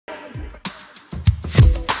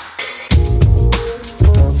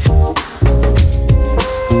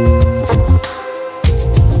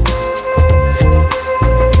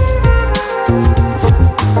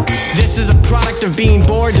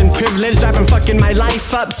privileged, I've been fucking my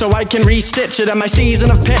life up so I can restitch it. On my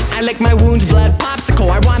season of pit, I lick my wounds, blood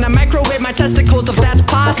popsicle. I wanna microwave my testicles if that's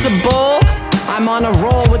possible. I'm on a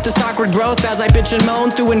roll with this awkward growth as I bitch and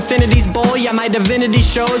moan through infinity's bowl. Yeah, my divinity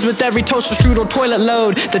shows with every toaster, strudel, toilet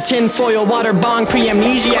load. The tinfoil water bong,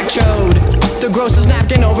 pre-amnesiac chode. The grossest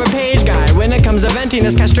napkin over page guy. When it comes to venting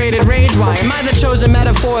this castrated rage, why am I the chosen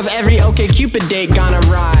metaphor of every OkCupid date gone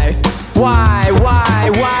awry? Why?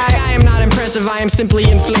 I am not impressive, I am simply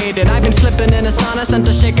inflated. I've been slipping in a sauna, sent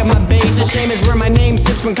to shake up my base. A shame is where my name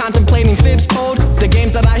sits when contemplating fibs cold. The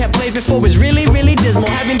games that I have played before was really dismal.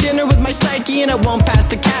 Having dinner with my psyche and it won't pass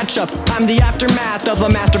the catch up. I'm the aftermath of a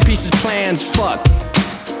masterpiece's plans, fuck.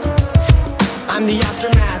 I'm the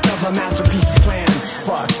aftermath of a masterpiece's plans,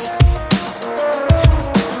 fuck.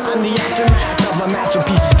 I'm the aftermath of a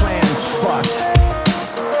masterpiece's